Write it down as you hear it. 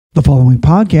The following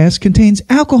podcast contains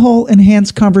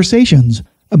alcohol-enhanced conversations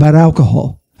about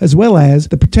alcohol, as well as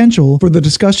the potential for the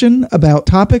discussion about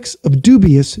topics of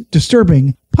dubious,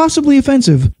 disturbing, possibly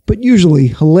offensive, but usually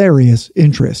hilarious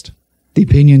interest. The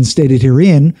opinions stated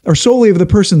herein are solely of the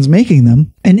persons making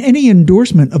them, and any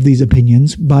endorsement of these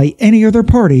opinions by any other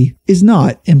party is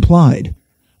not implied.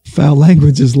 Foul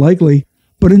language is likely,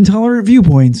 but intolerant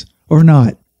viewpoints are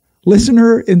not.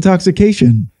 Listener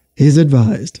intoxication is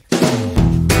advised.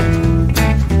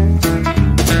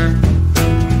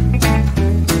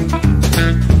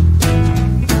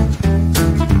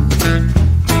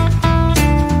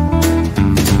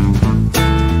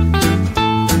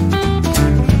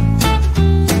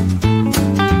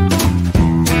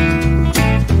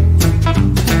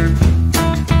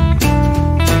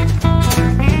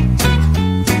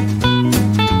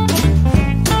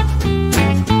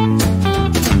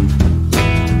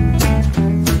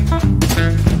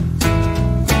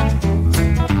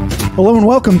 Hello and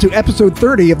welcome to episode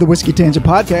 30 of the Whiskey Tangent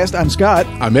Podcast. I'm Scott.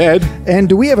 I'm Ed. And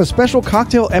do we have a special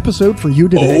cocktail episode for you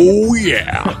today? Oh,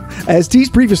 yeah. As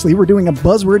teased previously, we're doing a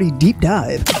buzzwordy deep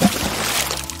dive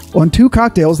on two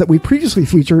cocktails that we previously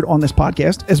featured on this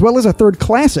podcast, as well as a third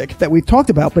classic that we've talked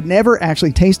about but never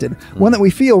actually tasted, one that we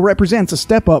feel represents a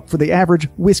step up for the average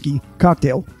whiskey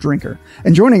cocktail drinker.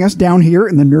 And joining us down here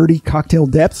in the nerdy cocktail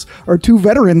depths are two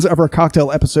veterans of our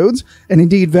cocktail episodes, and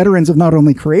indeed veterans of not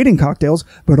only creating cocktails,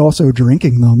 but also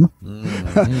drinking them.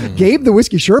 Gabe, the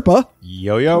Whiskey Sherpa.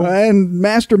 Yo-yo. And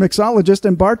master mixologist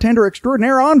and bartender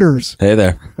extraordinaire Anders. Hey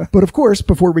there. But of course,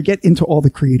 before we get into all the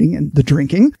creating and the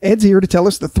drinking, Ed's here to tell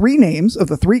us the three names of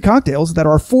the three cocktails that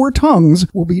our four tongues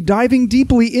will be diving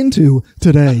deeply into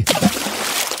today.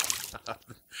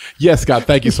 Yes, Scott,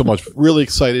 thank you so much. Really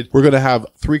excited. We're going to have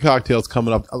three cocktails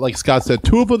coming up. Like Scott said,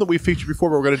 two of them that we featured before,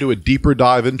 but we're going to do a deeper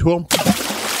dive into them.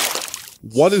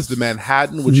 One is the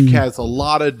Manhattan, which has a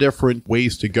lot of different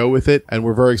ways to go with it, and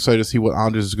we're very excited to see what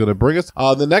Anders is going to bring us.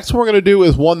 The next one we're going to do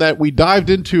is one that we dived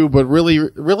into, but really,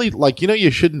 like, you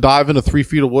shouldn't dive into 3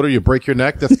 feet of water, you break your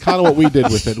neck. That's kind of what we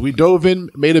did with it. We dove in,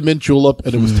 made a mint julep,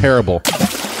 and it was terrible.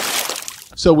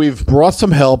 So we've brought some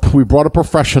help. We brought a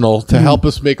professional to help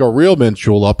us make a real mint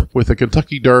julep with a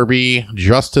Kentucky Derby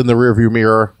just in the rearview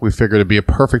mirror. We figured it'd be a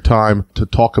perfect time to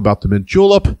talk about the mint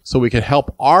julep so we can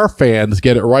help our fans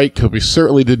get it right, because we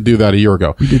certainly didn't do that a year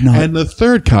ago. We did not. And the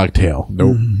third cocktail,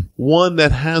 one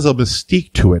that has a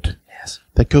mystique to it.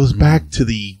 That goes back to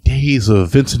the days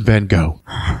of Vincent van Gogh.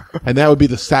 And that would be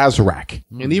the Sazerac.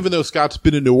 And even though Scott's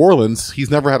been in New Orleans, he's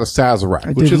never had a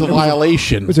Sazerac, which is a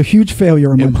violation. It was a huge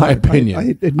failure in my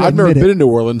opinion. I've never been in New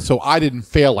Orleans, so I didn't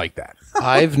fail like that.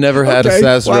 I've never had a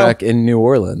Sazerac in New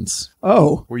Orleans.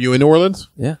 Oh. Were you in New Orleans?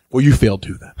 Yeah. Well, you failed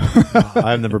too then.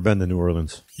 I've never been to New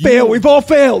Orleans. Fail. We've all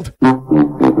failed.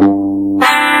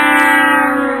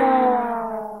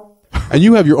 And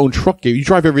you have your own truck, Gabe. You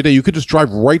drive every day. You could just drive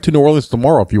right to New Orleans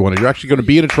tomorrow if you wanted. You're actually going to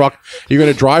be in a truck. You're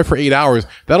going to drive for 8 hours.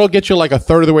 That'll get you like a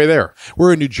third of the way there.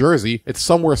 We're in New Jersey. It's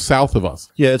somewhere south of us.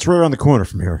 Yeah, it's right around the corner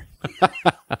from here.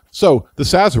 So, the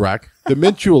Sazerac, the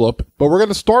mint julep. But we're going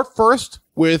to start first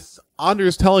with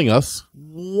Anders telling us,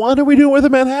 what are we doing with the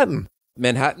Manhattan?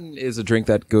 Manhattan is a drink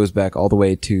that goes back all the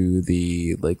way to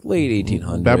the late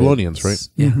 1800s. Babylonians, right?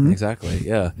 Yeah, exactly.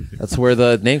 Yeah, that's where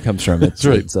the name comes from. It's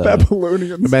right. It's,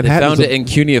 Babylonians. They found it in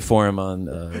cuneiform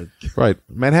on right.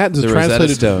 Manhattan's the translated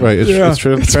Rosetta Stone. Right. It's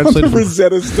translated from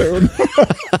Rosetta Stone.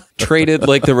 Traded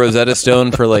like the Rosetta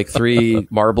Stone for like 3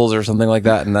 marbles or something like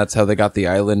that, and that's how they got the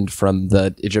island from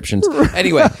the Egyptians.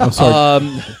 Anyway,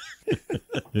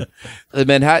 the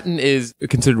Manhattan is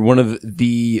considered one of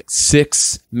the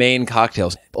 6 main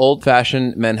cocktails.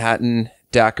 Old-fashioned Manhattan,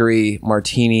 daiquiri,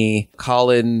 martini,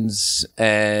 Collins,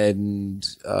 and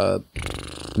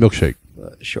milkshake.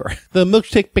 Sure. The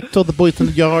milkshake picked all the boys in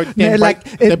the yard. They're like,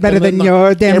 it's better than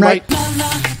your damn right.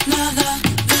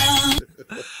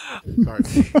 Sorry.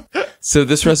 So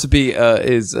this recipe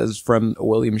is from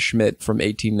William Schmidt from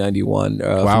 1891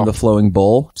 Wow. from the Flowing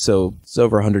Bowl. So it's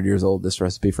over 100 years old, this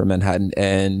recipe from Manhattan.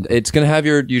 And it's going to have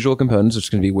your usual components. It's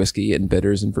going to be whiskey and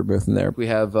bitters and vermouth in there. We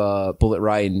have Bulleit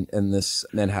Rye in this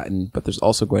Manhattan, but there's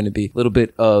also going to be a little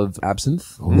bit of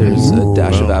absinthe. There's a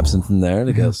dash of absinthe in there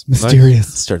to go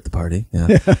Mysterious. start the party.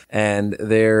 Yeah. And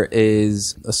there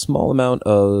is a small amount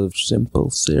of simple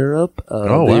syrup.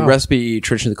 The recipe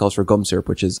traditionally calls for gum syrup,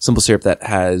 which is simple syrup that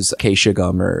has acacia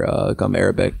gum or gum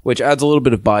arabic, which adds a little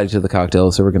bit of body to the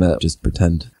cocktail. So we're going to just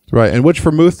pretend. Right. And which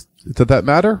vermouth Does that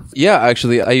matter? Yeah,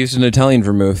 actually, I used an Italian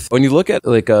vermouth. When you look at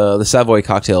like the Savoy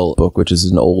cocktail book, which is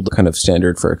an old kind of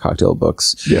standard for cocktail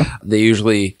books, they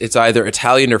usually, it's either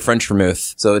Italian or French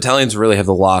vermouth. So Italians really have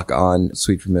the lock on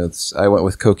sweet vermouths. I went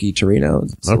with Cocchi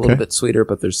Tornio. It's a little bit sweeter,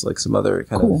 but there's like some other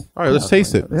kind of... All right, let's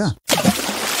taste it. Yeah.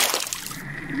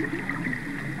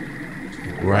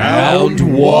 Round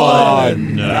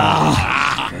one.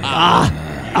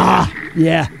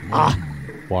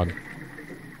 One.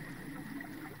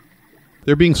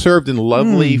 They're being served in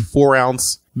lovely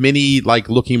 4-ounce mini like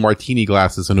looking martini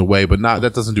glasses in a way, but not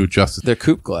that doesn't do it justice. They're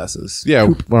coupe glasses. Yeah,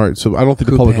 all right. So I don't think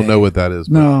the public will know what that is.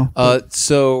 No.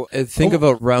 So think of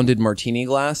a rounded martini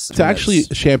glass. It's actually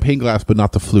a champagne glass, but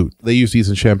not the flute. They use these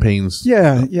in champagnes.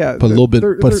 Yeah. But a little bit,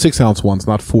 but 6-ounce ones,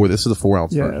 not 4. This is a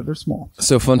 4-ounce. Yeah, version. they're small.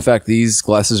 So fun fact, these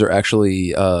glasses are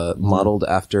actually modeled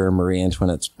after Marie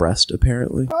Antoinette's breast,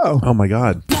 apparently. Oh my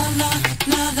God.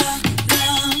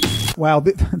 Wow,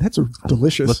 that's a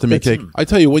delicious. Let me take. I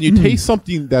tell you, when you taste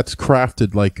something that's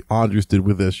crafted like Andres did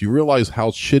with this, you realize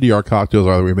how shitty our cocktails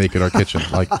are that we make in our kitchen.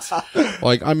 Like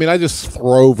I mean, I just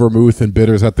throw vermouth and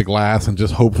bitters at the glass and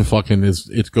just hope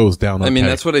it goes down. Okay. I mean,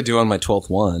 that's what I do on my 12th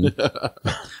one.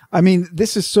 I mean,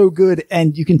 this is so good,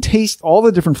 and you can taste all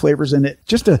the different flavors in it.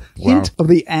 Just a hint of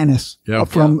the anise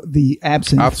from the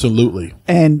absinthe. Absolutely.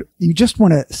 And you just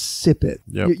want to sip it.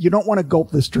 Yep. You don't want to gulp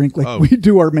this drink like we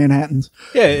do our Manhattans.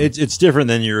 Yeah, it's different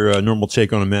than your normal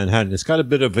take on a Manhattan. It's got a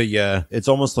bit of a, it's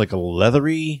almost like a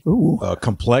leathery,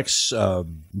 complex,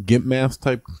 Gimp mask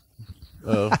type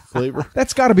flavor.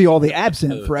 That's got to be all the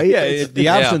absinthe, right? Yeah, the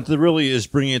absinthe really is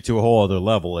bringing it to a whole other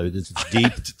level. It's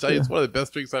deep. To tell you, it's one of the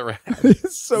best drinks I ever had.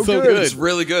 It's so good. It's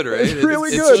really good, right? It's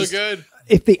really good. It's so good.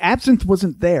 If the absinthe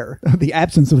wasn't there, the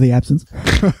absence of the absinthe,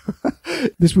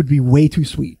 this would be way too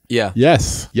sweet. Yeah.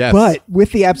 Yes. But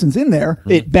with the absinthe in there,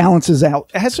 it balances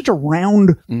out. It has such a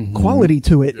round quality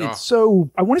to it. Yeah. It's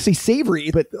so, I want to say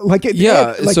savory, but like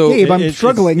so Gabe, I'm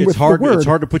struggling with hard, the word. It's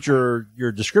hard to put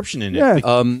your description in it. Yeah.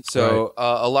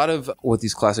 A lot of what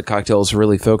these classic cocktails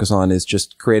really focus on is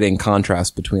just creating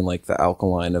contrast between like the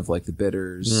alkaline of like the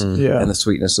bitters and the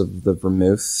sweetness of the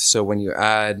vermouth. So when you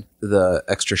add the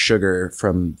extra sugar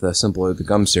from the simple or the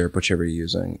gum syrup, whichever you're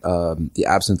using, the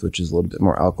absinthe, which is a little bit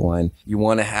more alkaline, you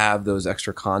want to have those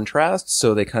extra contrasts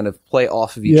so they kind of play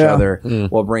off of each other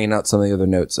while bringing out some of the other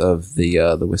notes of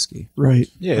the whiskey. Right.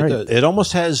 Yeah, right. it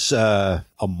almost has a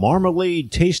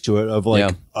marmalade taste to it of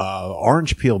like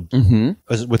orange peel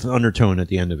with an undertone at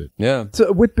the end of it. Yeah.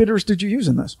 So what bitters did you use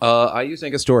in this? I use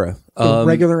Angostura.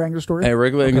 Regular Angostura?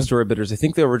 Regular Angostura bitters. I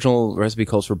think the original recipe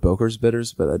calls for Boker's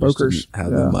bitters, but I just didn't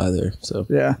have them either. So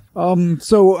yeah.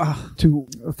 To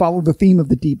follow the theme of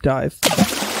the deep dive,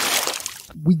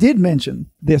 we did mention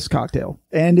this cocktail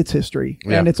and its history,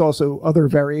 and it's also other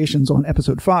variations on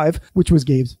episode 5, which was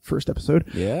Gabe's first episode.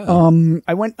 Yeah.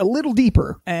 I went a little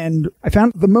deeper, and I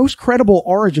found the most credible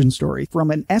origin story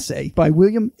from an essay by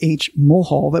William H.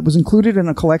 Mulhall that was included in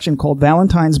a collection called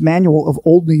Valentine's Manual of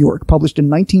Old New York, published in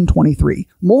 1923.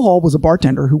 Mulhall was a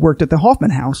bartender who worked at the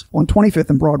Hoffman House on 25th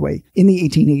and Broadway in the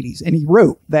 1880s, and he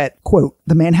wrote that, quote,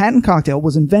 "The Manhattan cocktail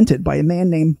was invented by a man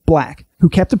named Black, who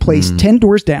kept a place 10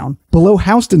 doors down below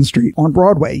Houston Street on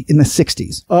Broadway in the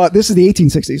 60s. This is the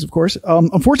 1860s, of course.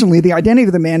 Unfortunately, the identity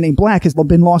of the man named Black has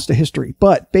been lost to history.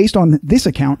 But based on this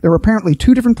account, there were apparently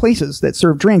 2 different places that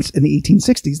served drinks in the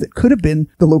 1860s that could have been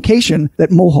the location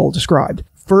that Mulhall described.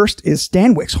 First is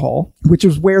Stanwix Hall, which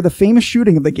is where the famous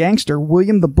shooting of the gangster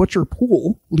William the Butcher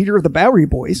Poole, leader of the Bowery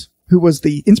Boys, who was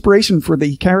the inspiration for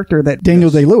the character that Daniel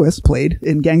Day-Lewis played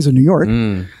in Gangs of New York,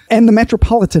 and the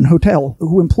Metropolitan Hotel,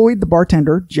 who employed the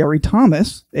bartender Jerry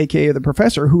Thomas, aka the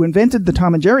professor, who invented the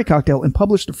Tom and Jerry cocktail and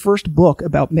published the first book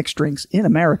about mixed drinks in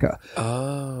America.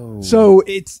 Oh. So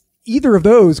it's either of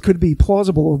those could be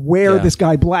plausible of where this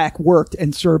guy Black worked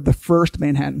and served the first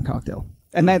Manhattan cocktail.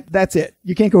 And that's it.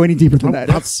 You can't go any deeper than that.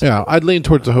 I'd lean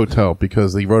towards the hotel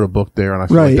because he wrote a book there, and I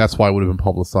feel like that's why it would have been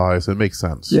publicized. It makes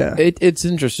sense. Yeah, it's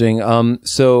interesting.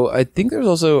 So I think there's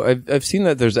also I've seen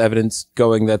that there's evidence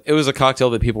going that it was a cocktail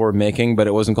that people were making, but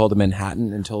it wasn't called a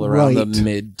Manhattan until around the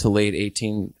mid to late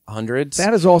 1800s.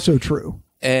 That is also true.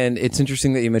 And it's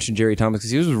interesting that you mentioned Jerry Thomas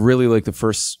because he was really like the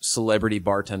first celebrity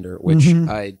bartender, which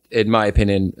in my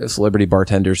opinion, celebrity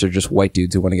bartenders are just white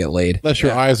dudes who want to get laid. Unless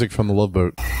you're Isaac from the Love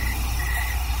Boat.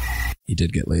 He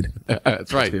did get laid.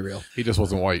 That's right. Let's be real. He just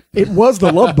wasn't white. It was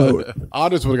the Love Boat.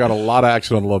 Anders would have got a lot of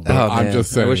action on the Love Boat. Oh, I'm man.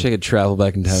 just saying. I wish I could travel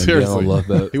back in time Seriously. and be on a Love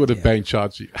Boat. He would have banged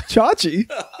Chachi. Chachi?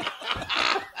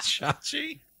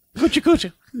 Chachi? Coochie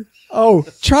coochie. Oh,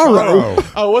 Charo.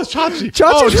 Oh, what's Chachi?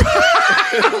 Chachi.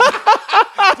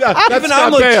 That's Even Scott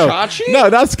I'm like, Baio. Chachi? No,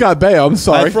 that's Scott Baio. I'm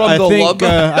sorry.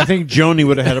 I think Joni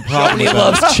would have had a problem He with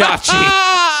loves that.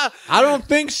 Chachi. I don't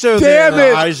think so. Damn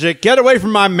there, it. Isaac. Get away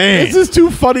from my man. This is too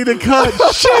funny to cut.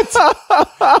 Shit.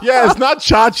 Yeah, it's not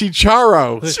Chachi,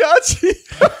 Charo.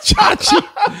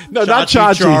 Chachi. No, not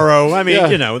Chachi. Charo. I mean, Yeah.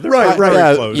 you know, they're Right, very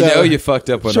right. close. You know, you fucked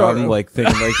up when Sure. I'm like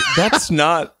thinking like that's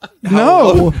not.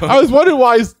 No. I was wondering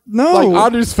why No. like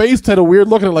Andre's face had a weird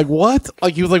look at it, like what?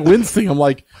 Like he was like wincing. I'm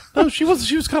like, no, she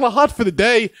was kind of hot for the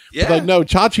day. Yeah. But like, no,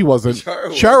 Chachi wasn't.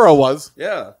 Charo Charo was.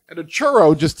 Yeah. And a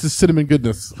churro just to cinnamon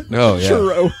goodness. Oh yeah.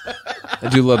 Churro. I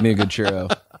do love me a good churro.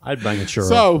 I'd bang a churro.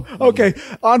 So, Okay,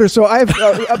 Anders. So I have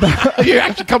about, are you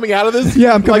actually coming out of this?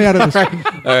 yeah, I'm coming out of this. All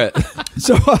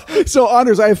right. So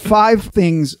Anders, I have 5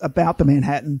 things about the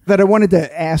Manhattan that I wanted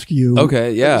to ask you.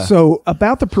 Okay, yeah. So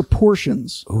about the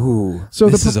proportions. Ooh. So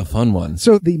this the- is a fun one.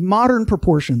 So the modern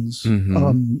proportions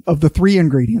Mm-hmm. of the 3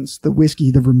 ingredients, the whiskey,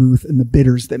 the vermouth, and the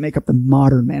bitters that make up the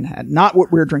modern Manhattan, not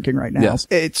what we're drinking right now. Yes.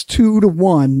 It's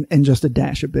 2-to-1 and just a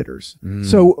dash of bitters. Mm.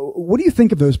 So what do you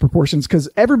think of those proportions? Because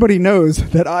everybody knows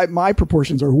that my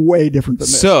proportions are way different than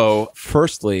this. So,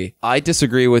 firstly, I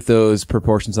disagree with those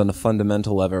proportions on a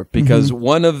fundamental level because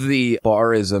one of the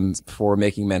barisms for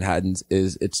making Manhattans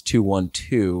is it's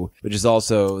 2-1-2, which is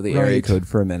also the area Right. code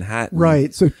for a Manhattan.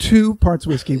 Right. So 2 parts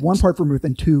whiskey, 1 part vermouth,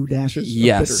 and 2 dashes of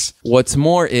Yes. bitters. What's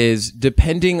more is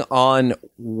depending on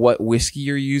what whiskey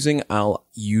you're using, I'll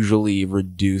usually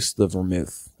reduce the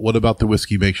vermouth. What about the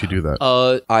whiskey makes you do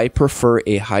that? I prefer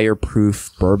a higher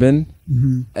proof bourbon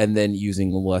and then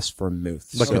using less vermouth.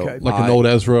 Like, So like an old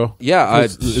Ezra? Yeah,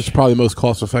 It's probably the most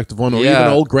cost effective one. Or Yeah. even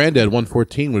an old Granddad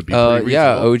 114 would be pretty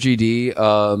yeah, reasonable.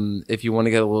 OGD. If you want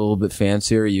to get a little bit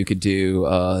fancier, you could do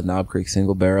Knob Creek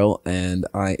Single Barrel, and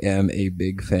I am a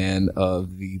big fan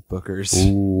of the Booker's.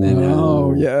 Manhattan.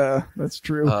 Oh, yeah. That's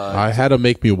true. I had to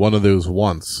make me one of those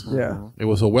once. yeah. It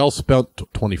was a well spent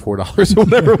 $24 or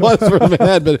whatever it was for a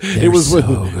man, but it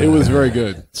was very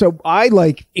good. So I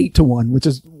like 8-to-1, which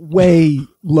is way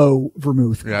low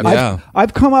vermouth. Yeah. Yeah.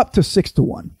 I've come up to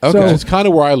 6-to-1. Okay. So, It's kind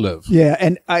of where I live. yeah,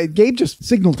 and Gabe just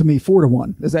signaled to me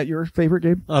 4-to-1. Is that your favorite,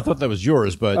 Gabe? I thought that was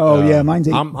yours, but Oh, yeah, mine's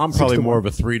 8, I'm probably 6-to-1. more of a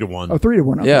 3-to-1. Oh,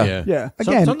 3-to-1. Okay. Yeah. Yeah.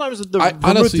 So- Again, sometimes the I- vermouth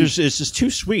honestly- is just too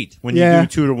sweet when Yeah. you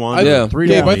do 2-to-1. I, Yeah. 3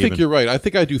 Gabe, to 1 I think even. you're right. I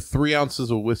think I do 3 ounces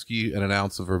of whiskey and an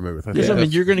ounce of vermouth. I think Because, I mean,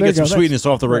 that's- you're going to There get you some go. sweetness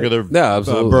off the regular Yeah,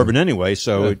 absolutely. bourbon anyway,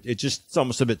 so it's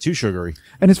almost a bit too sugary.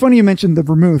 and it's funny you mentioned the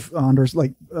vermouth, Anders.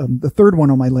 Like the third one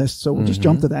on my list, so we'll just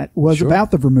jump to that. Was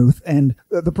about the vermouth, and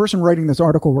the person writing this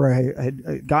article where I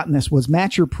had gotten this was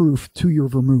match your proof to your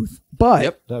vermouth, but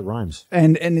Yep. That rhymes.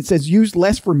 and it says use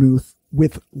less vermouth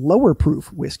with lower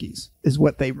proof whiskeys is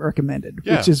what they recommended,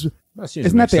 Yeah. which is That seems to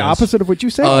isn't that make the sense. opposite of what you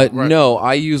said? No,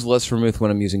 I use less vermouth when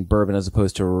I'm using bourbon as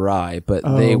opposed to rye, but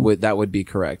that would be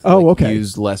correct. Oh, okay.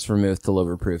 Use less vermouth to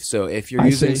lower proof. So if you're I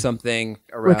using see. something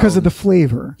around Because of the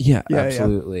flavor. yeah, Yeah,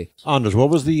 absolutely. Anders, what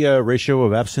was the ratio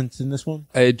of absinthe in this one?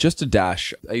 Just a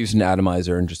dash. I use an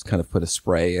atomizer and just kind of put a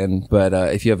spray in. But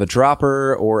if you have a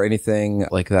dropper or anything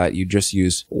like that, you just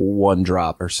use 1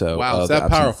 drop or so. Wow, of is that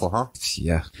absinthe. powerful, huh?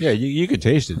 Yeah. Yeah, you could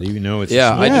taste it, even though it's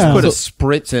Yeah, I just Yeah. put a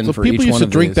spritz in So for people each used one to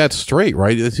of drink these. that straight,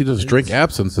 right? They just drink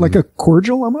absinthe. Like a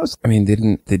cordial almost? I mean, they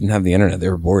didn't have the internet. They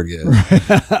were bored yet.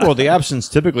 Well, the absinthe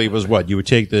typically was what? You would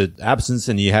take the absinthe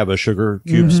and you have a sugar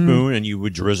cube spoon and you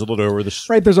would drizzle it over the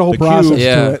Right, there's a whole the cube process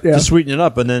Yeah. to it. Yeah. to sweeten it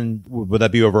up, and then would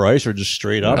that be over ice or just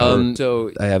straight up?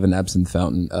 So I have an absinthe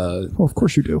fountain. Well, of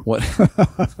course you do. What?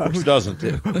 Who doesn't?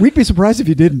 We'd be surprised if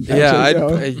you didn't. Yeah,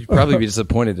 actually, you know. I'd probably be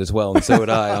disappointed as well, and so would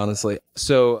I, honestly.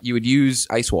 So you would use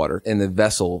ice water in the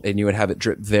vessel, and you would have it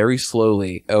drip very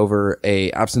slowly over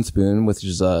a absinthe spoon, which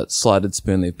is a slotted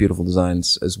spoon. They have beautiful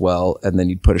designs as well, and then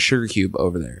you'd put a sugar cube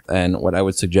over there. And what I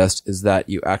would suggest is that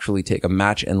you actually take a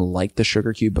match and light the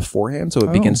sugar cube beforehand, so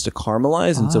it begins to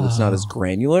caramelize, and so it's not as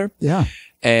granular. Yeah.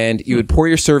 And you would pour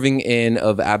your serving in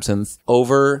of absinthe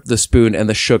over the spoon and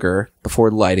the sugar before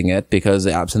lighting it, because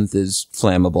the absinthe is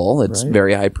flammable. It's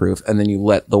very high proof. And then you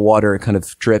let the water kind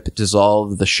of drip,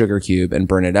 dissolve the sugar cube and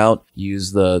burn it out.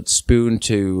 Use the spoon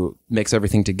to mix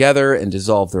everything together and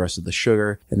dissolve the rest of the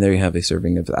sugar. And there you have a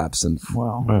serving of absinthe.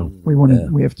 Wow.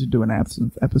 We have to do an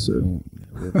absinthe episode.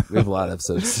 We have a lot of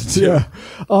episodes to do. Yeah.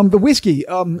 The whiskey,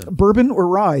 bourbon or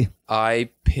rye? I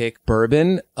pick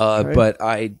bourbon, but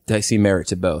I see merit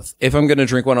to both. If I'm going to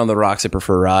drink one on the rocks, I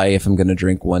prefer rye. If I'm going to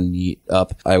drink one neat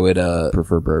up, I would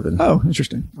prefer bourbon. Oh,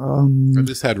 interesting.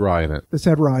 This had rye in it. This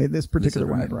had rye. This particular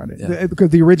one had rye, rye. yeah. Because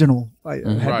the original had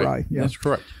Right. rye. Yeah. That's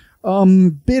correct.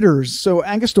 Bitters. So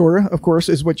Angostura, of course,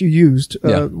 is what you used,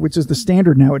 which is the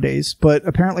standard nowadays, but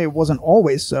apparently it wasn't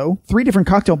always so. 3 different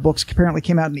cocktail books apparently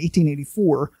came out in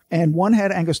 1884 and one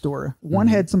had Angostura, one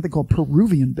had something called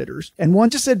Peruvian bitters, and one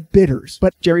just said bitters.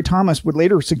 But Jerry Thomas would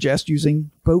later suggest using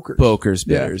Bokers. Bokers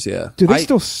bitters, yeah. Do they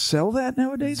still sell that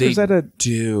nowadays? They or is that a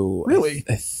do. Really?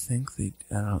 I think they.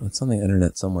 I don't know. It's on the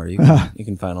internet somewhere. You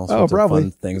can find all sorts of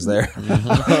fun things there.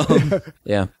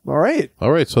 Yeah. All right.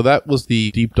 All right. So that was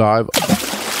the deep dive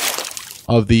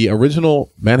of the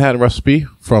original Manhattan recipe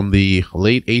from the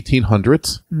late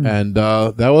 1800s. And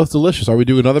that was delicious. Are we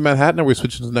doing another Manhattan or are we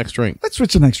switching to the next drink? Let's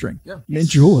switch to the next drink. Yeah. Mint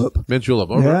Julep. Mint Julep.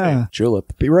 All right.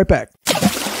 Julep. Be right back.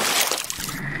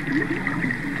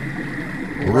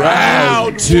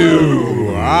 Round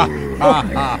 2.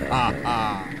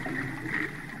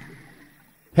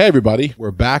 Hey everybody,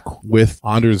 we're back with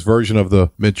Anders' version of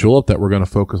the Mint Julep that we're going to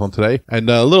focus on today. And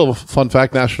a little fun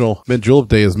fact, National Mint Julep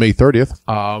Day is May 30th.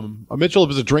 A Mint Julep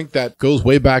is a drink that goes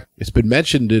way back. It's been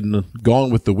mentioned in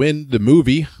Gone with the Wind, the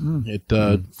movie. It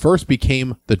first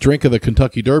became the drink of the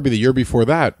Kentucky Derby the year before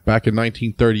that, back in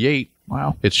 1938.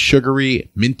 Wow. It's sugary,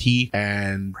 minty,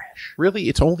 and really,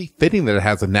 it's only fitting that it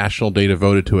has a national day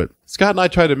devoted to it. Scott and I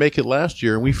tried to make it last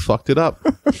year, and we fucked it up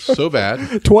so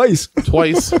bad. Twice,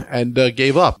 and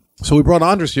gave up. So we brought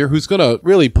Anders here, who's going to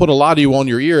really put a lot of you on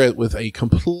your ear with a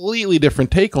completely different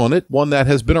take on it, one that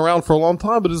has been around for a long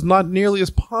time, but is not nearly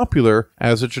as popular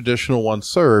as the traditional one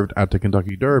served at the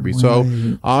Kentucky Derby. So,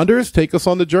 Anders, take us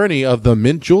on the journey of the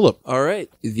Mint Julep. All right.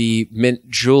 The Mint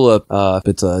Julep,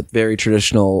 it's a very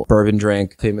traditional bourbon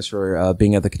drink, famous for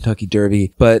being at the Kentucky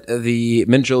Derby. But the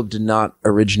Mint Julep did not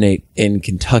originate in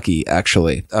Kentucky,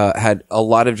 actually. Had a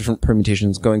lot of different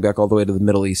permutations going back all the way to the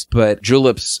Middle East. But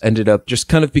juleps ended up just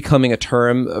kind of becoming a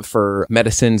term for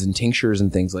medicines and tinctures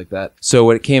and things like that. So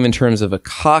when it came in terms of a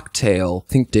cocktail,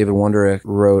 I think David Wonderick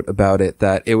wrote about it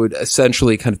that it would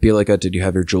essentially kind of be like did you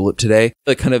have your julep today?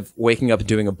 Like kind of waking up and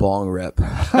doing a bong rip.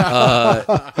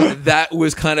 That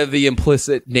was kind of the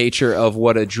implicit nature of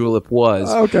what a julep was.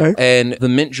 Okay. And the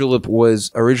Mint Julep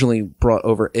was originally brought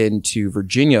over into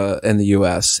Virginia in the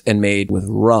U.S. and made with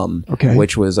rum,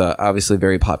 which was obviously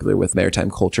very popular with maritime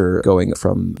culture going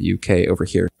from UK over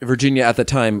here. Virginia at the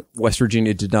time, West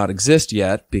Virginia did not exist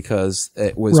yet because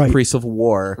it was pre-Civil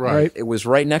War. Right. It was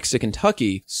right next to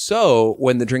Kentucky. So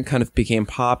when the drink kind of became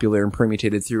popular and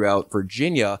permutated throughout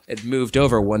Virginia, it moved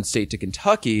over one state to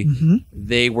Kentucky.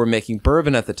 They were making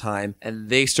bourbon at the time, and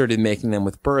they started making them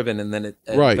with bourbon, and then it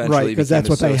eventually because that's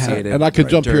what they had. And I could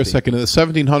jump here a second. In the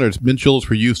 1700s, mint juleps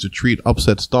were used to treat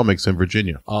upset stomachs in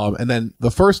Virginia. And then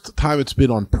the first time it's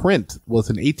been on print was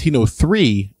in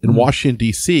 1803 in Washington,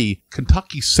 D.C.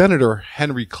 Kentucky Senator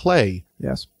Henry Clay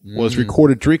was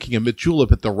recorded drinking a mint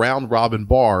julep at the Round Robin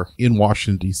Bar in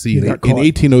Washington, D.C. in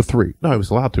 1803. No, he was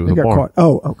allowed to. It was a bar. Caught.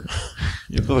 Oh, okay.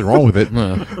 There's nothing wrong with it.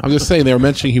 I'm just saying they were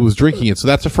mentioning he was drinking it. So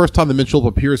that's the first time the mint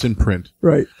julep appears in print.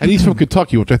 Right. And he's from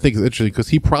Kentucky, which I think is interesting because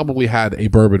he probably had a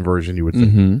bourbon version, you would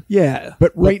think. Yeah.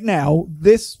 But right now,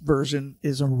 this version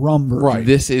is a rum version. Right.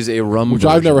 This is a rum Which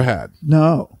version. I've never had.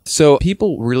 No. So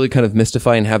people really kind of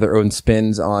mystify and have their own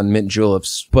spins on mint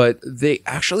juleps, but they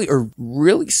actually are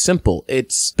really simple.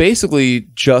 It's basically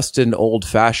just an old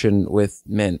fashioned with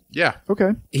mint. Yeah.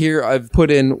 Okay. Here I've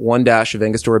put in 1 dash of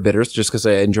Angostura bitters just because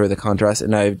I enjoy the contrast,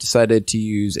 and I've decided to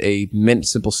use a mint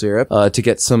simple syrup to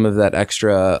get some of that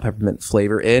extra peppermint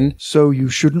flavor in. So you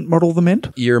shouldn't muddle the mint?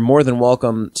 You're more than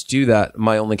welcome to do that.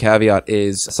 My only caveat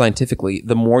is scientifically,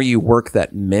 the more you work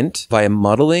that mint via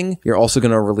muddling, you're also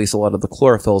going to release a lot of the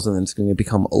chlorophylls, and then it's going to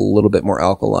become a little bit more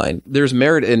alkaline. There's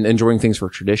merit in enjoying things for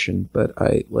tradition, but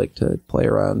I like to play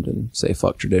around and say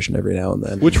fuck tradition every now and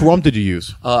then. Which rum did you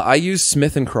use? I use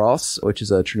Smith & Cross, which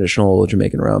is a traditional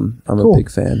Jamaican rum. I'm a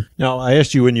big fan. Now, I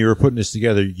asked you when you were putting this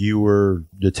together,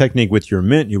 the technique with your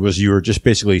mint, you were just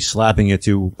basically slapping it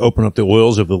to open up the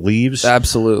oils of the leaves.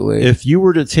 Absolutely. If you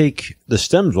were to take the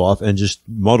stems off and just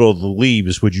muddle the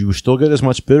leaves, would you still get as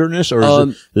much bitterness?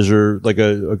 Or is there like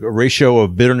a ratio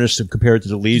of bitterness compared to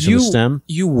the leaves and the stem?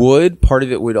 You would. Part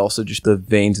of it would also just the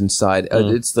veins inside.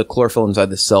 It's the chlorophyll inside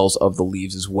the cells of the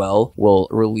leaves as well will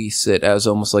release it as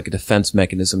almost like a defense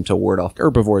mechanism to ward off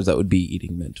herbivores that would be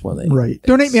eating mint when they...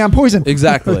 Don't eat me, I'm poison.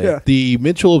 Exactly. The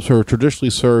mint juleps are traditionally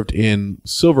served in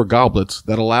silver goblets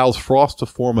that allows frost to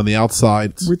form on the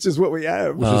outside. Which is what we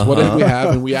have. Which is what we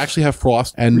have, and we actually have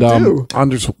frost. And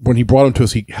Anders, when he brought them to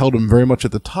us, he held them very much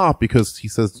at the top because he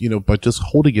says, by just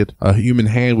holding it, a human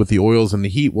hand with the oils and the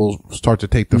heat will start to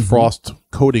take the frost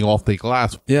coating off the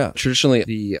glass. Yeah. Traditionally,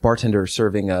 the bartender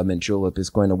serving a mint julep is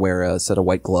going to wear a set of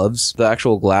white gloves. The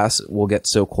actual glass will get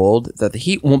so cold that the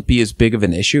heat won't be as big of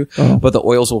an issue, but the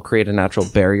oils will create a natural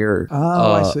barrier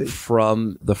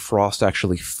from the frost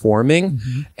actually forming.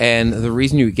 And the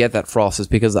reason you get that frost is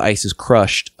because the ice is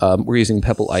crushed. We're using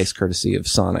pebble ice courtesy of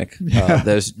Sonic.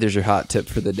 There's your hot tip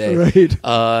for the day.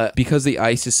 Right. Because the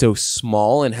ice is so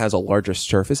small and has a larger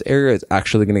surface area, it's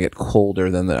actually going to get colder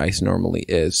than the ice normally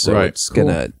is. So it's going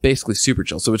to basically super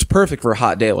chill. So it's perfect for a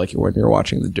hot day like when you're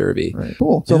watching the Derby. Right.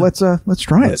 Cool. So let's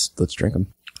try it. Let's drink them.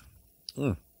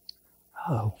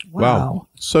 Oh, wow.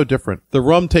 So different. The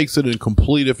rum takes it in a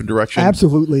completely different direction.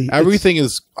 Absolutely. Everything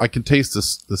is, I can taste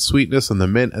the sweetness and the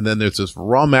mint, and then there's this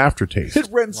rum aftertaste. It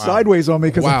went sideways on me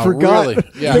because I Wow, forgot really?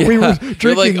 Yeah. that we were You're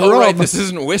drinking like, rum. oh, right, this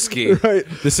isn't whiskey. Right.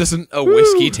 This isn't a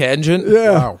whiskey tangent.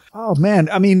 Yeah. Wow. Oh man.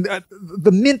 I mean,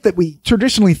 the mint that we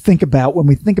traditionally think about when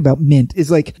we think about mint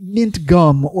is like mint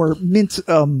gum or mint.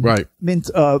 Right. Mint.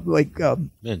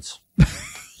 Mints.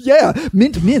 Yeah,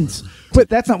 mint mints. But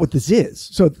that's not what this is.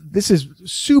 So this is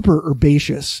super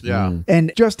herbaceous. Yeah.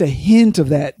 And just a hint of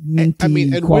that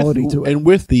minty quality to it. And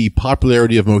with the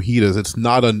popularity of mojitos, it's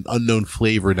not an unknown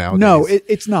flavor nowadays. No,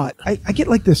 it's not. I get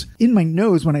like this in my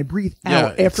nose when I breathe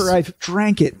out after I've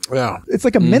drank it. Yeah. It's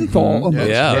like a menthol almost.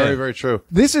 Yeah. Very, very true.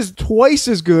 This is twice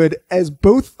as good as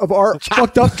both of our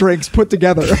fucked up drinks put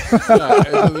together. Yeah,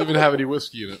 it doesn't even have any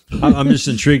whiskey in it. I'm just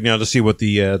intrigued now to see what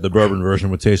the bourbon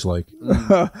version would taste like.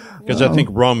 Because I think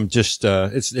rum just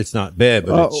it's not bad,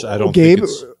 but I don't Gabe, think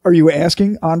it's. are you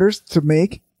asking Anders to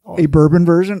make a bourbon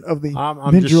version of the I'm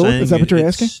mint just julep? saying Is that what you're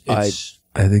asking? I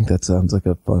think that sounds like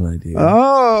a fun idea.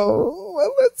 Oh,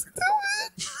 well, let's do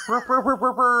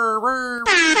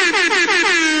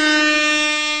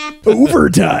it.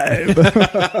 Overtime.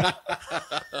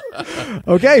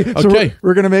 Okay, so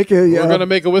we're gonna make We're gonna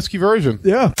make a whiskey version.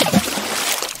 Yeah.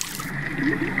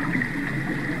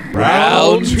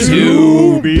 Round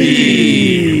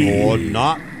 2B. Or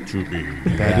not to be.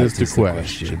 That is the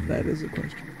question. That is a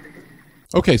question.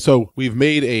 Okay, so we've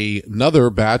made another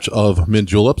batch of mint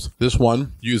juleps. This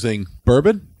one using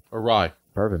bourbon or rye?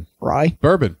 Bourbon. Rye.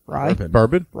 Bourbon. Rye.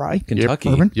 Bourbon. Rye. Kentucky.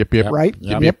 Bourbon. Yep. Right.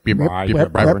 Yep. Yep. Yep. Right.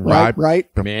 Yep. Right. Right.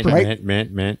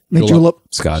 Mint. Mint Julep. julep.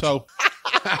 Scotch.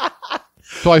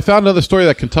 So I found another story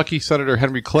that Kentucky Senator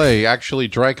Henry Clay actually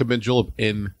drank a mint julep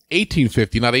in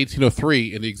 1850, not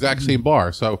 1803, in the exact same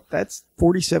bar. So That's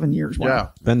 47 years. Wow. yeah,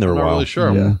 Been there a I'm not while. really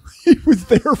sure. Yeah. He was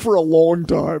there for a long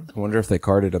time. I wonder if they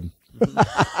carded him.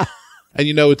 And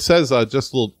it says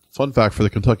just a little fun fact for the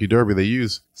Kentucky Derby: they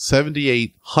use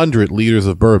 7,800 liters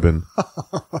of bourbon,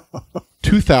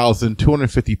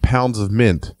 2,250 pounds of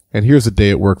mint. And here's a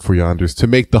day at work for you, Anders, to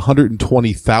make the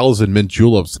 120,000 mint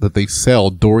juleps that they sell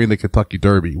during the Kentucky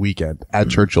Derby weekend at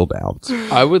Churchill Downs.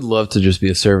 I would love to just be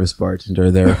a service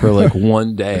bartender there for like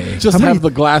one day. Just have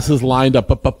the glasses lined up.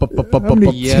 How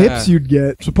many tips you'd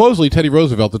get? Supposedly, Teddy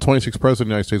Roosevelt, the 26th president of the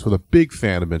United States, was a big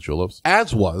fan of mint juleps,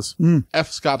 as was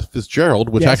F. Scott Fitzgerald,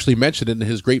 which actually mentioned in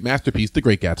his great masterpiece, The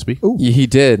Great Gatsby. He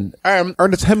did.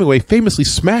 Ernest Hemmingway famously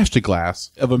smashed a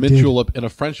glass of a mint julep in a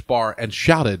French bar and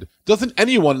shouted, "Doesn't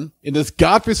anyone in this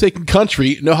godforsaken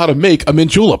country know how to make a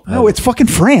mint julep?" No, it's fucking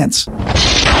France.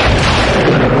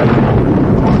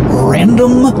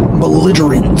 Random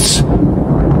belligerents.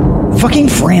 Fucking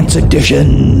France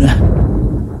edition.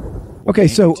 Okay,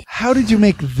 so how did you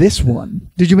make this one?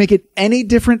 Did you make it any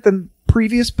different than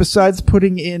previous besides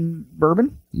putting in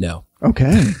bourbon? No.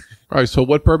 Okay. All right, so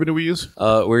what bourbon do we use?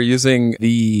 We're using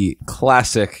the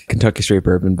classic Kentucky Straight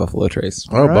Bourbon Buffalo Trace.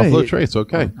 Oh, right. Buffalo Trace.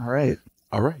 Okay. All right.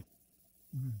 All right.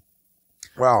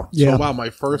 Wow. Yeah. So, wow, my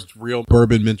first real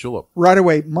bourbon mint julep. Right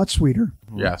away, much sweeter.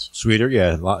 Yes. Sweeter,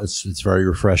 yeah. It's very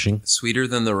refreshing. Sweeter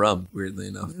than the rum, weirdly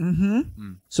enough.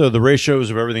 So the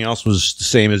ratios of everything else was the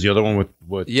same as the other one with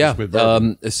Yeah. with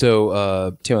bourbon. 2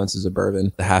 ounces of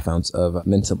bourbon, a half ounce of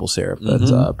mint simple syrup.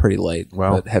 That's pretty light,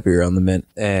 Wow. but heavier on the mint,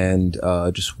 and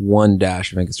just one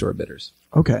dash of Angostura bitters.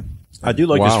 Okay. I do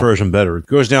like this version better. It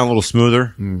goes down a little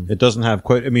smoother. It doesn't have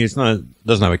quite. I mean,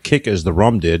 doesn't have a kick as the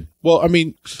rum did. Well, I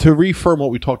mean, to reaffirm what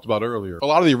we talked about earlier, a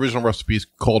lot of the original recipes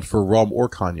called for rum or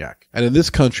cognac. And in this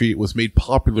country, it was made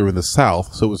popular in the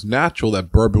South, so it was natural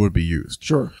that bourbon would be used.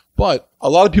 Sure. But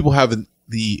a lot of people have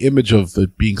the image of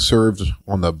it being served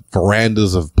on the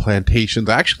verandas of plantations.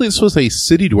 Actually, this was a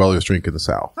city dwellers drink in the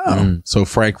South. So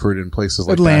Frankfurt and places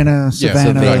like Atlanta, that.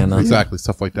 Savannah. Savannah. Exactly,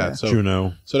 stuff like that. So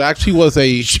Juneau. So it actually was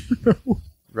a...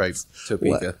 Right.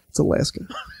 Topeka. It's Alaska.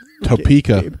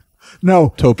 Topeka. Gabe.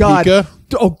 No. Topeka? God.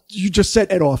 Oh, you just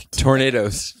set it off.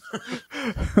 Tornadoes.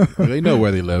 They know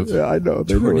where they live. Yeah, I know.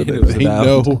 They know where they Tornadoes. live. They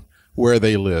Abound. know where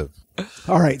they live.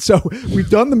 All right, so we've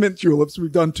done the mint juleps.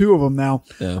 We've done 2 of them now.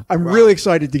 Yeah. I'm really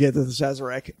excited to get to the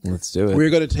Sazerac. Let's do it. We're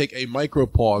going to take a micro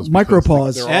pause. Micro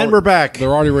pause. And we're back. They're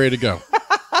already ready to go.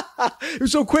 It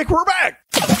was so quick, we're back.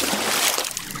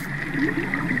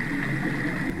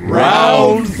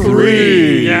 Round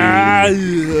 3.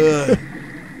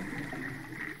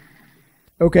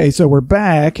 Okay, so we're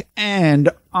back, and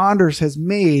Anders has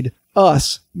made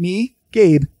us, me,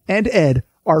 Gabe, and Ed,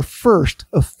 our first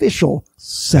official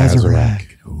Sazerac.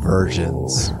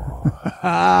 Versions. Oh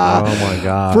my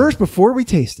God. First, before we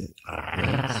taste it,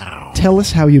 tell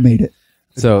us how you made it.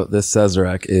 So this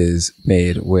Sazerac is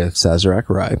made with Sazerac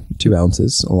Rye, 2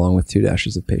 ounces, along with 2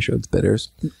 dashes of Peychaud's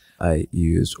bitters. I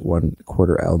used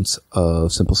 1/4 ounce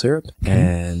of simple syrup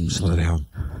and Slow down.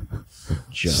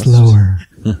 just Slower,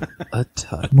 a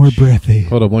touch. more breathy.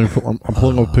 Hold up. I'm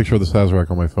pulling up a picture of the Sazerac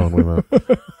on my phone. Wait a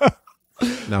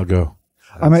minute. Now go.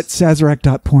 I'm at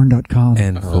sazerac.porn.com.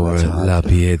 And for la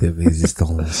pied de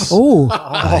resistance,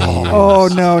 Oh,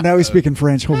 no, now he's speaking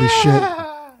French. Holy shit.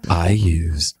 I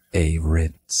used a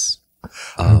rinse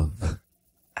of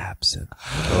absinthe.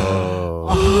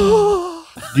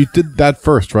 You did that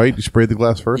first, right? You sprayed the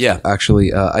glass first? Yeah,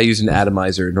 actually, I used an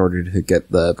atomizer in order to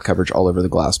get the coverage all over the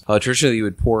glass. Traditionally, you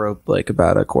would pour out like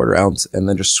about 1/4 ounce and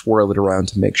then just swirl it around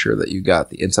to make sure that you got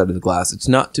the inside of the glass. It's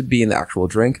not to be in the actual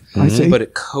drink, I see. but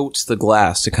it coats the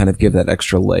glass to kind of give that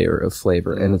extra layer of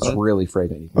flavor, and it's really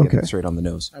fragrant. You can get it straight on the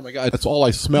nose. Oh my God. That's all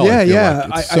I smell. Yeah, I feel yeah.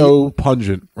 like. It's so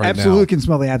pungent right Absolutely now. can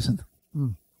smell the absinthe.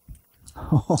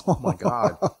 Oh my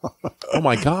God. Oh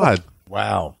my God.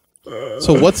 Wow.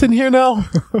 So what's in here now?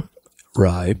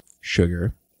 Rye,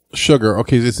 sugar, Sugar.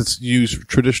 Okay. Is it use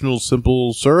traditional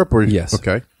simple syrup or? yes,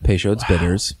 Okay. Peychaud's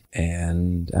bitters,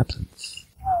 and absinthe.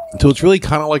 So it's really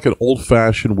kind of like an old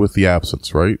fashioned with the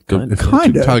absence, right? Kind of. Kinda.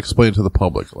 Kind of explain it to the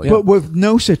public. Like, But with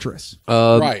no citrus.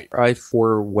 Right. I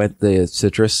forwent the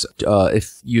citrus.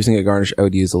 If using a garnish, I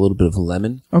would use a little bit of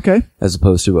lemon Okay. as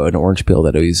opposed to an orange peel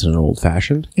that I use in an old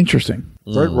fashioned. Interesting.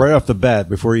 Right off the bat,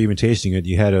 before you even tasting it,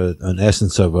 you had an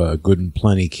essence of Good and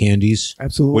Plenty candies.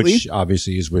 Absolutely. Which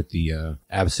obviously is with the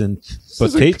absinthe.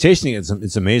 But tasting it,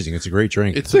 it's amazing. It's a great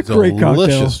drink. It's a great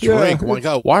delicious cocktail. drink. Yeah. Oh my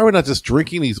God. Why are we not just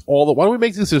drinking these why do we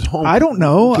make these at home? I don't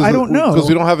know. I don't know. Because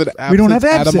we don't have an absinthe We don't have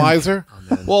absinthe. atomizer.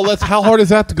 Well, how hard is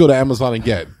that to go to Amazon and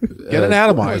get? Get an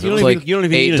atomizer. You It's don't like even- you don't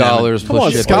even need an $8 Come on,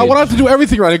 plus Scott. shipping. Why do I have to do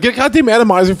everything right? Get a goddamn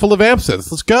atomizer full of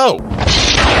absinthe. Let's go.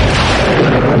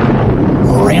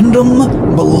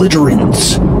 Random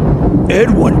belligerents.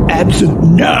 Ed One Absinthe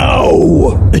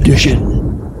Now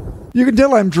edition. You can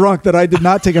tell I'm drunk that I did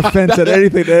not take offense at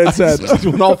anything that Ed said. Just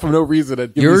went off for no reason.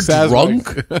 And give me You're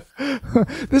Sazerac.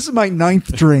 drunk? This is my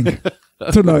 9th drink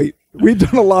tonight. We've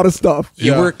done a lot of stuff.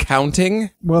 You Yeah. were counting?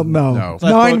 Well, no. No.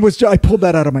 9 was I pulled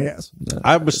that out of my ass.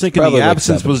 I was thinking Probably the like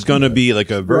absinthe 7. was going to be like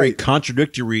a very Right.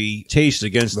 contradictory taste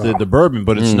against the bourbon,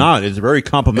 but it's not. It's very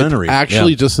complimentary.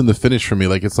 Actually, just in the finish for me.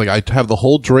 Like, it's like I have the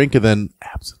whole drink and then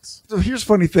absinthe. So here's a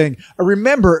funny thing. I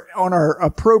remember on our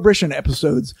Prohibition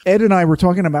episodes, Ed and I were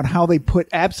talking about how they put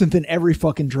absinthe in every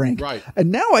fucking drink. Right. And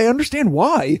now I understand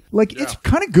why. Like, it's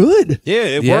kind of good. Yeah,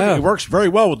 it works very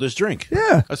well with this drink.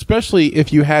 Yeah. Especially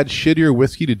if you had shittier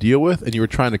whiskey to deal with and you were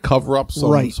trying to cover up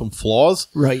some flaws.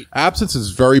 Right. Absinthe is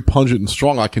very pungent and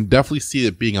strong. I can definitely see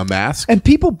it being a mask. And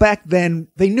people back then,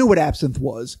 they knew what absinthe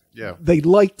was. Yeah. They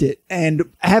liked it. And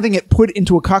having it put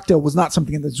into a cocktail was not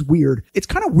something that's weird. It's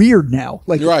kind of weird now.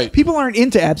 Like, You're right. people aren't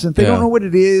into absinthe. They Yeah. don't know what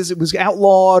it is. It was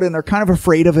outlawed and they're kind of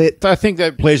afraid of it. I think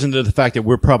that plays into the fact that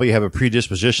we probably have a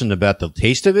predisposition about the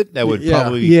taste of it that would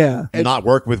probably not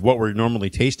work with what we're normally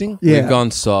tasting. Yeah. We've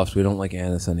gone soft. We don't like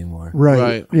anise anymore. Right.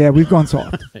 Right. Yeah, we've gone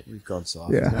soft. We've gone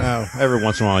soft. Yeah. Every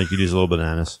once in a while, you could use a little bit of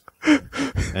anise.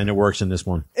 And it works in this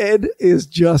one. Ed is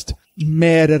just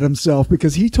mad at himself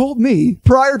because he told me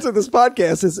prior to this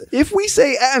podcast is if we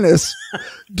say anise,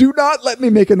 do not let me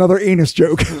make another anus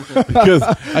joke. Because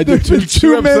I did two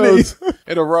Too many. episodes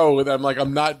in a row and I'm like,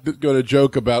 I'm not going to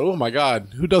joke about, oh my God,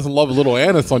 who doesn't love a little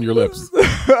anise on your lips?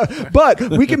 But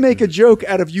we can make a joke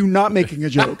out of you not making a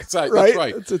joke. That's right,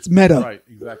 Right? that's right. It's meta. Right,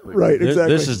 exactly. Right,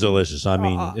 exactly. This is delicious. I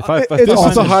mean, if I it's find This is the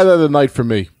awesome. highlight of the night for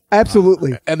me.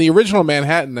 Absolutely. And the original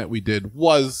Manhattan that we did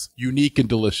was unique and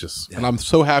delicious. And I'm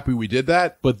so happy we did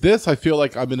that. But this, I feel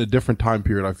like I'm in a different time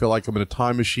period. I feel like I'm in a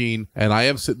time machine. And I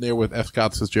am sitting there with F.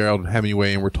 Scott Fitzgerald and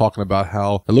Hemingway, and we're talking about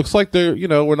how it looks like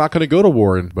we're not going to go to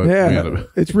war. But Yeah,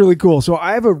 it's really cool. So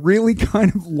I have a really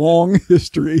kind of long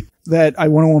history that I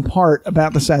want to impart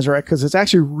about the Sazerac because it's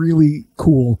actually really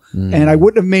cool. And I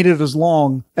wouldn't have made it as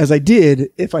long as I did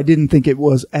if I didn't think it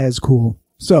was as cool.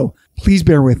 So please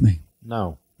bear with me.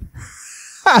 No.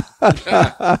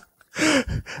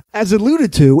 As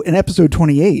alluded to in episode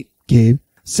 28, Gabe,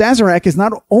 Sazerac is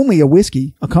not only a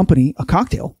whiskey, a company, a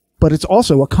cocktail, but it's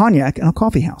also a cognac and a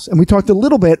coffee house. And we talked a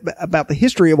little bit about the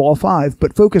history of all five,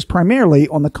 but focused primarily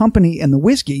on the company and the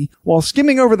whiskey while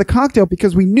skimming over the cocktail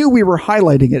because we knew we were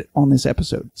highlighting it on this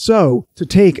episode. So, to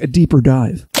take a deeper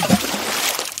dive.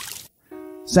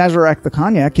 Sazerac the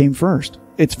cognac came first.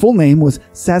 Its full name was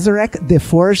Sazerac de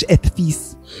Forges et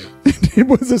Fils. It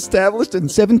was established in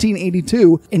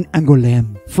 1782 in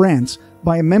Angoulême, France,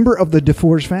 by a member of the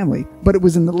Deforge family, but it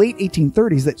was in the late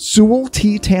 1830s that Sewell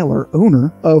T. Taylor,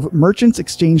 owner of Merchants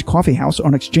Exchange Coffee House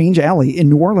on Exchange Alley in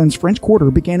New Orleans' French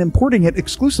Quarter, began importing it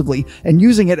exclusively and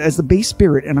using it as the base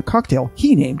spirit in a cocktail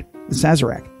he named the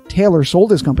Sazerac. Taylor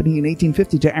sold his company in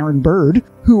 1850 to Aaron Bird,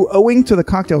 who, owing to the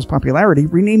cocktail's popularity,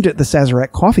 renamed it the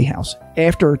Sazerac Coffee House.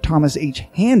 After Thomas H.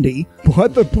 Handy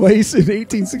bought the place in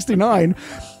 1869,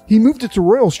 he moved it to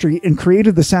Royal Street and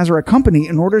created the Sazerac Company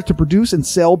in order to produce and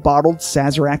sell bottled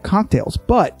Sazerac cocktails.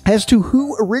 But as to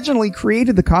who originally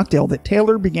created the cocktail that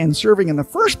Taylor began serving in the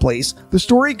first place, the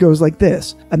story goes like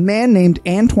this. A man named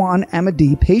Antoine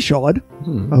Amédée Peychaud,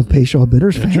 of Peychaud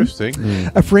Bitters fame, Interesting.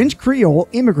 a French Creole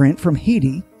immigrant from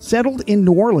Haiti, settled in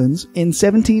New Orleans in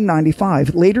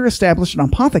 1795, later established an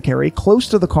apothecary close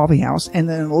to the coffee house, and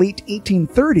then in the late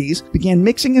 1830s began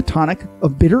mixing a tonic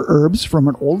of bitter herbs from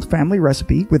an old family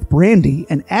recipe with brandy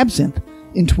and absinthe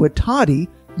into a toddy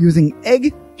using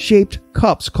egg-shaped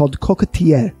cups called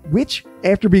coquetier, which,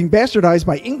 after being bastardized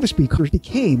by English speakers,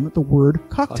 became the word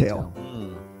cocktail.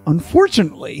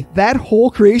 Unfortunately, that whole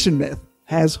creation myth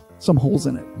has some holes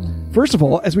in it. First of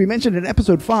all, as we mentioned in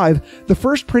episode 5, the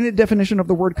first printed definition of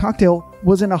the word cocktail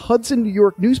was in a Hudson, New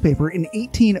York newspaper in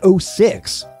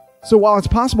 1806. So while it's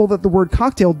possible that the word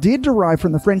cocktail did derive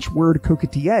from the French word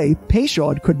coquetier,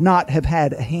 Peychaud could not have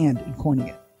had a hand in coining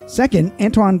it. Second,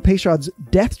 Antoine Peychaud's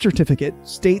death certificate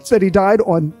states that he died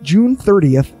on June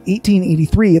 30th,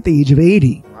 1883 at the age of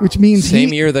 80, which means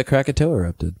Same year that Krakatoa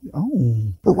erupted.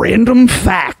 Oh. Random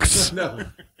facts.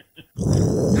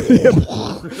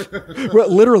 Well,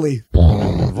 literally.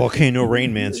 Volcano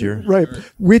Rain Man's here. Right.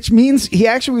 Which means he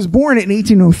actually was born in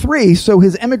 1803, so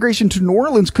his emigration to New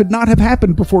Orleans could not have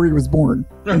happened before he was born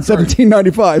in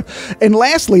 1795. And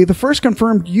lastly, the first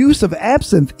confirmed use of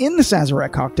absinthe in the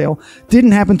Sazerac cocktail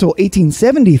didn't happen until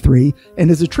 1873 and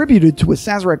is attributed to a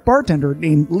Sazerac bartender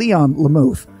named Leon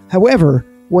Lamothe. However,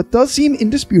 what does seem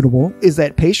indisputable is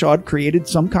that Peychaud created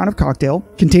some kind of cocktail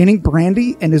containing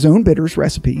brandy and his own bitters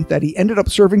recipe that he ended up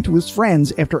serving to his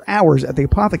friends after hours at the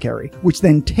apothecary, which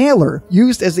then Taylor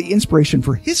used as the inspiration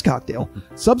for his cocktail,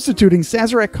 substituting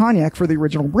Sazerac cognac for the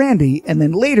original brandy, and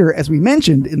then later, as we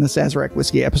mentioned in the Sazerac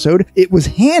whiskey episode, it was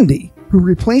Handy who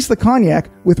replaced the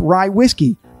cognac with rye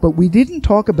whiskey, but we didn't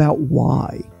talk about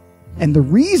why. And the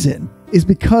reason is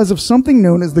because of something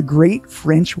known as the Great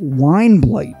French Wine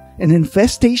Blight, an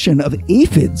infestation of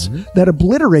aphids that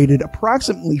obliterated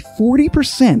approximately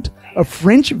 40% of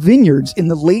French vineyards in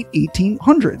the late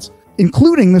 1800s,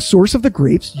 including the source of the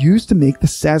grapes used to make the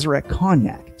Sazerac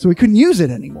cognac. So we couldn't use it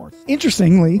anymore.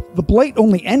 Interestingly, the blight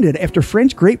only ended after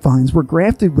French grapevines were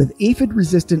grafted with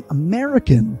aphid-resistant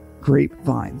American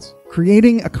grapevines,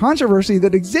 creating a controversy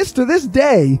that exists to this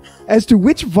day as to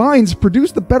which vines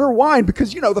produce the better wine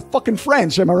because, you know, the fucking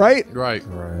French, am I right? Right.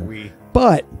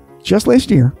 But just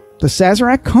last year, the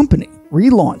Sazerac Company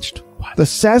relaunched the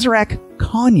Sazerac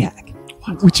Cognac,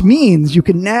 which means you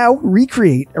can now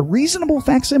recreate a reasonable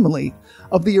facsimile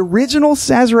of the original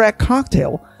Sazerac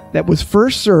cocktail that was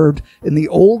first served in the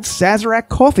old Sazerac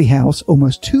Coffee House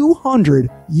almost 200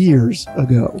 years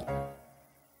ago.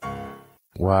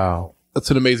 Wow. That's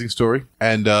an amazing story.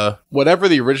 And whatever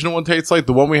the original one tastes like,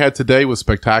 the one we had today was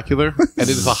spectacular. And it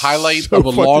is a highlight So of a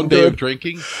long day good. of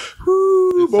drinking.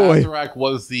 Woo, boy. Sazerac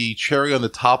was the cherry on the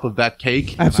top of that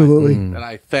cake. Absolutely. And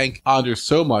I thank Anders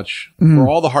so much for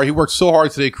all the hard. He worked so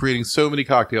hard today creating so many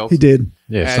cocktails. He did.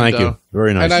 Yes, And, thank you.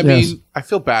 Very nice. And I Yes. mean, I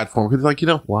feel bad for him because, like, you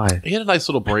know, Why? he had a nice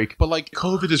little break, but like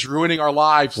COVID is ruining our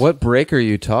lives. What break are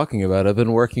you talking about? I've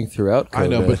been working throughout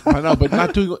COVID. I know, but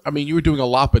not doing. I mean, you were doing a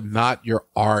lot, but not your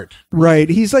art. Right.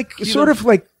 He's like sort of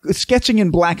like sketching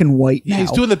in black and white now. Yeah,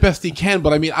 he's doing the best he can,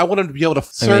 but I mean, I want him to be able to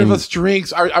serve us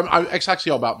drinks. It's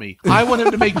actually all about me. I want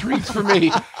him to make drinks for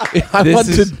me.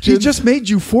 He just made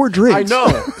you 4 drinks. I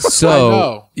know. So I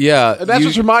know. Yeah. And that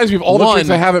just reminds me of all the drinks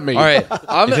I haven't made. All right.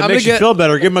 I'm If it going makes to you get. feel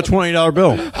better, give him a $20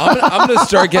 bill. I'm going to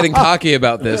start getting cocky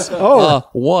about this.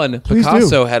 One, Please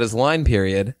Picasso had his line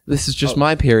period. This is just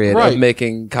my period Right. of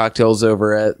making cocktails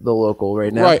over at the local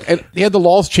right now. Right. And he had the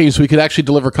laws changed so he could actually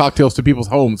deliver cocktails to people's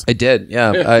homes. I did.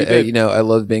 Yeah. I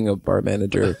love being a bar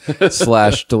manager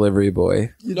 / delivery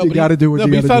boy. You got to do what you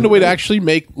But got he to found do. a way to actually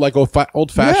make like old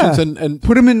fashions and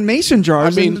put them in mason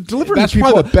jars. I mean, and deliver that's to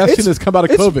people. probably the best thing that's come out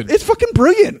of COVID. It's fucking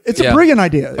brilliant. It's a brilliant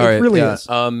idea. All right, it really yeah. is.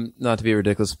 Not to be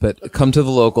ridiculous, but come to the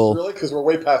local. really because we're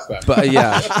way past that. But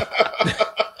yeah.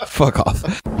 Fuck off.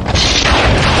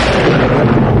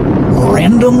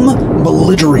 Random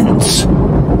Belligerents.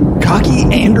 Cocky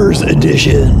Anders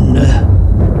edition.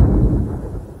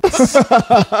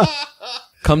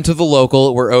 Come to the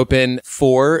local. We're open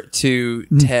 4 to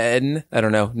 10. I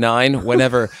don't know, 9,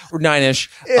 whenever. Or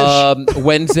 9-ish.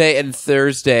 Wednesday and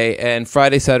Thursday. And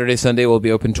Friday, Saturday, Sunday will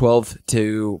be open 12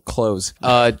 to close.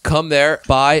 Come there.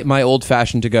 Buy my old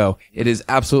fashioned to go. It is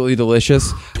absolutely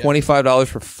delicious. $25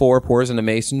 for 4 pours in a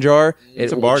mason jar.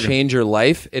 It will change your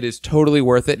life. It is totally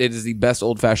worth it. It is the best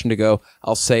old fashioned to go.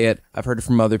 I'll say it. I've heard it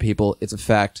from other people. It's a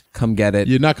fact. Come get it.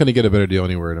 You're not going to get a better deal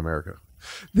anywhere in America.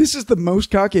 This is the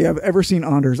most cocky I've ever seen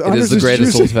Anders. It is the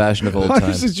greatest old fashioned of all time.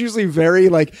 Anders is usually very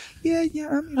like, I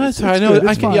mean, That's it's how I know. good.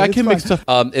 I It's can, fine. yeah, I It's can fine. make stuff.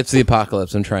 It's the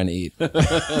apocalypse. I'm trying to eat.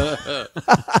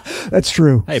 That's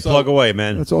true. Hey, plug away,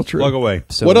 man. That's all true. Plug away.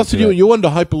 So What else did into you? that. You wanted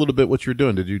to hype a little bit what you're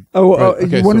doing. Did you? Oh, Right,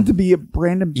 okay, you wanted so- to be a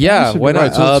brand ambassador. Yeah, why not?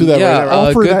 Right, so let's do that yeah, right now.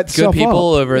 Offer good, that good stuff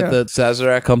people up. over Yeah. at the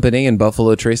Sazerac Company in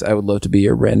Buffalo Trace. I would love to be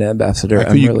your brand ambassador. Right,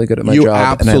 I'm you- really good at my you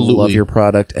job, and I love absolutely- your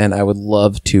product, and I would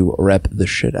love to rep the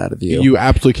shit out of you. You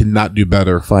absolutely cannot do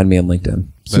better Find me on LinkedIn.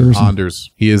 than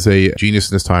Anders. He is a genius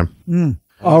in his time.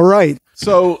 All right.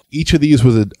 So each of these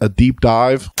was a deep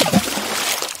dive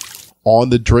on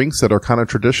the drinks that are kind of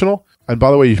traditional. And by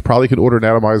the way, you probably could order an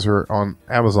atomizer on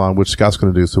Amazon, which Scott's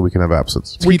going to do, so we can have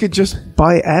absinthe. We could just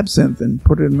buy absinthe and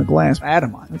put it in the glass.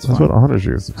 Atomine. That's That's fine. what Anders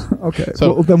uses. Okay.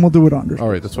 So- well, then we'll do it Anders. All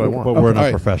right, that's what I want. But we're All not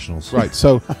right. professionals. Right.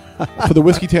 So for the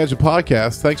Whiskey Tangent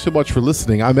podcast, thanks so much for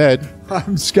listening. I'm Ed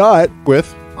I'm Scott.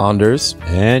 with, Anders.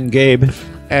 And Gabe.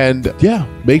 and yeah,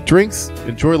 make drinks,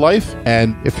 enjoy life.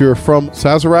 And if you're from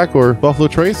Sazerac or Buffalo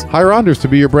Trace, hire Anders to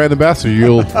be your brand ambassador.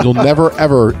 You'll never,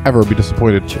 ever, ever be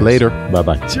disappointed. Later.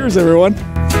 Bye-bye. Cheers, everyone.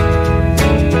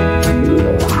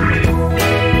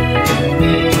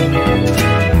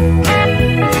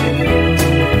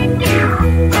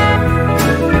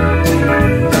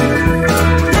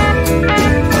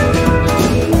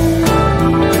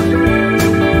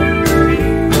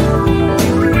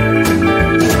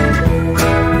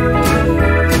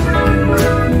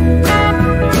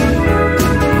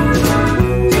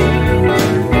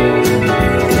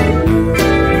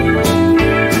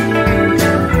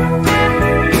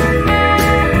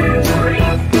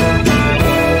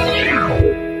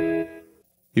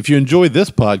 If you enjoyed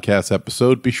this podcast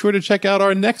episode, be sure to check out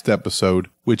our next episode,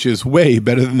 which is way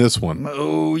better than this one.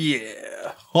 Oh,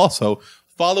 yeah. Also,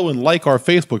 follow and like our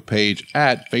Facebook page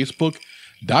at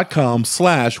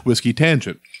facebook.com/Whiskey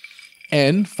Tangent.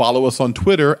 And follow us on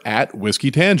Twitter at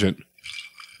Whiskey Tangent.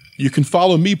 You can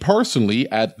follow me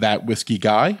personally at That Whiskey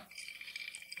Guy.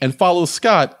 And follow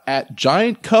Scott at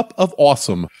Giant Cup of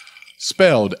Awesome,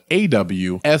 spelled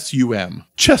AWSUM,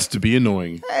 just to be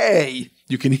annoying. Hey.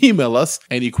 You can email us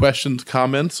any questions,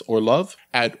 comments, or love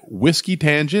at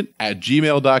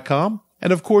whiskeytangent@gmail.com.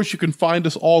 And of course, you can find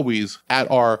us always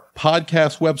at our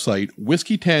podcast website,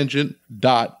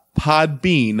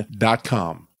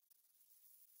 whiskeytangent.podbean.com.